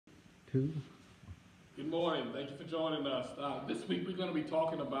Two. Good morning. Thank you for joining us. This week we're going to be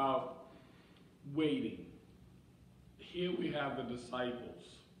talking about waiting. Here we have the disciples.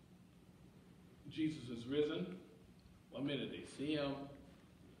 Jesus is risen. One minute they see him,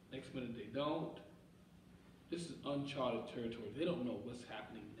 next minute they don't. This is uncharted territory. They don't know what's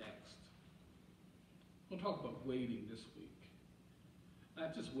happening next. We'll talk about waiting this week.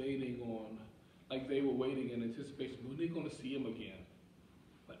 Not just waiting on, like they were waiting in anticipation, when they're going to see him again.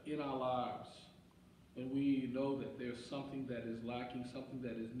 But in our lives, when we know that there's something that is lacking, something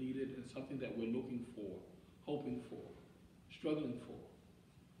that is needed, and something that we're looking for, hoping for, struggling for,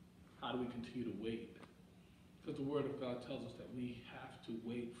 how do we continue to wait? Because the Word of God tells us that we have to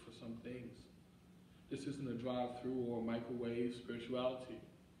wait for some things. This isn't a drive-through or microwave spirituality.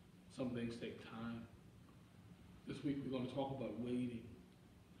 Some things take time. This week we're going to talk about waiting.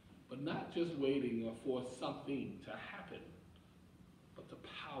 But not just waiting for something to happen, but the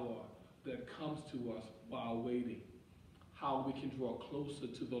power that comes to us while waiting. How we can draw closer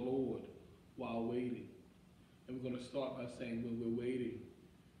to the Lord while waiting. And we're going to start by saying when we're waiting,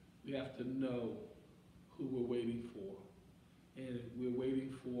 we have to know who we're waiting for. And if we're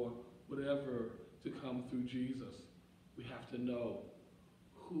waiting for whatever to come through Jesus, we have to know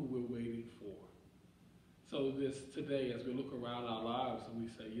who we're waiting for. So today, as we look around our lives and we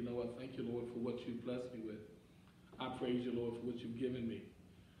say, you know what, thank you, Lord, for what you've blessed me with. I praise you, Lord, for what you've given me.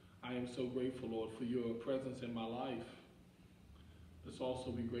 I am so grateful, Lord, for your presence in my life. Let's also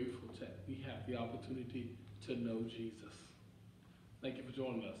be grateful that we have the opportunity to know Jesus. Thank you for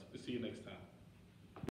joining us. We'll see you next time.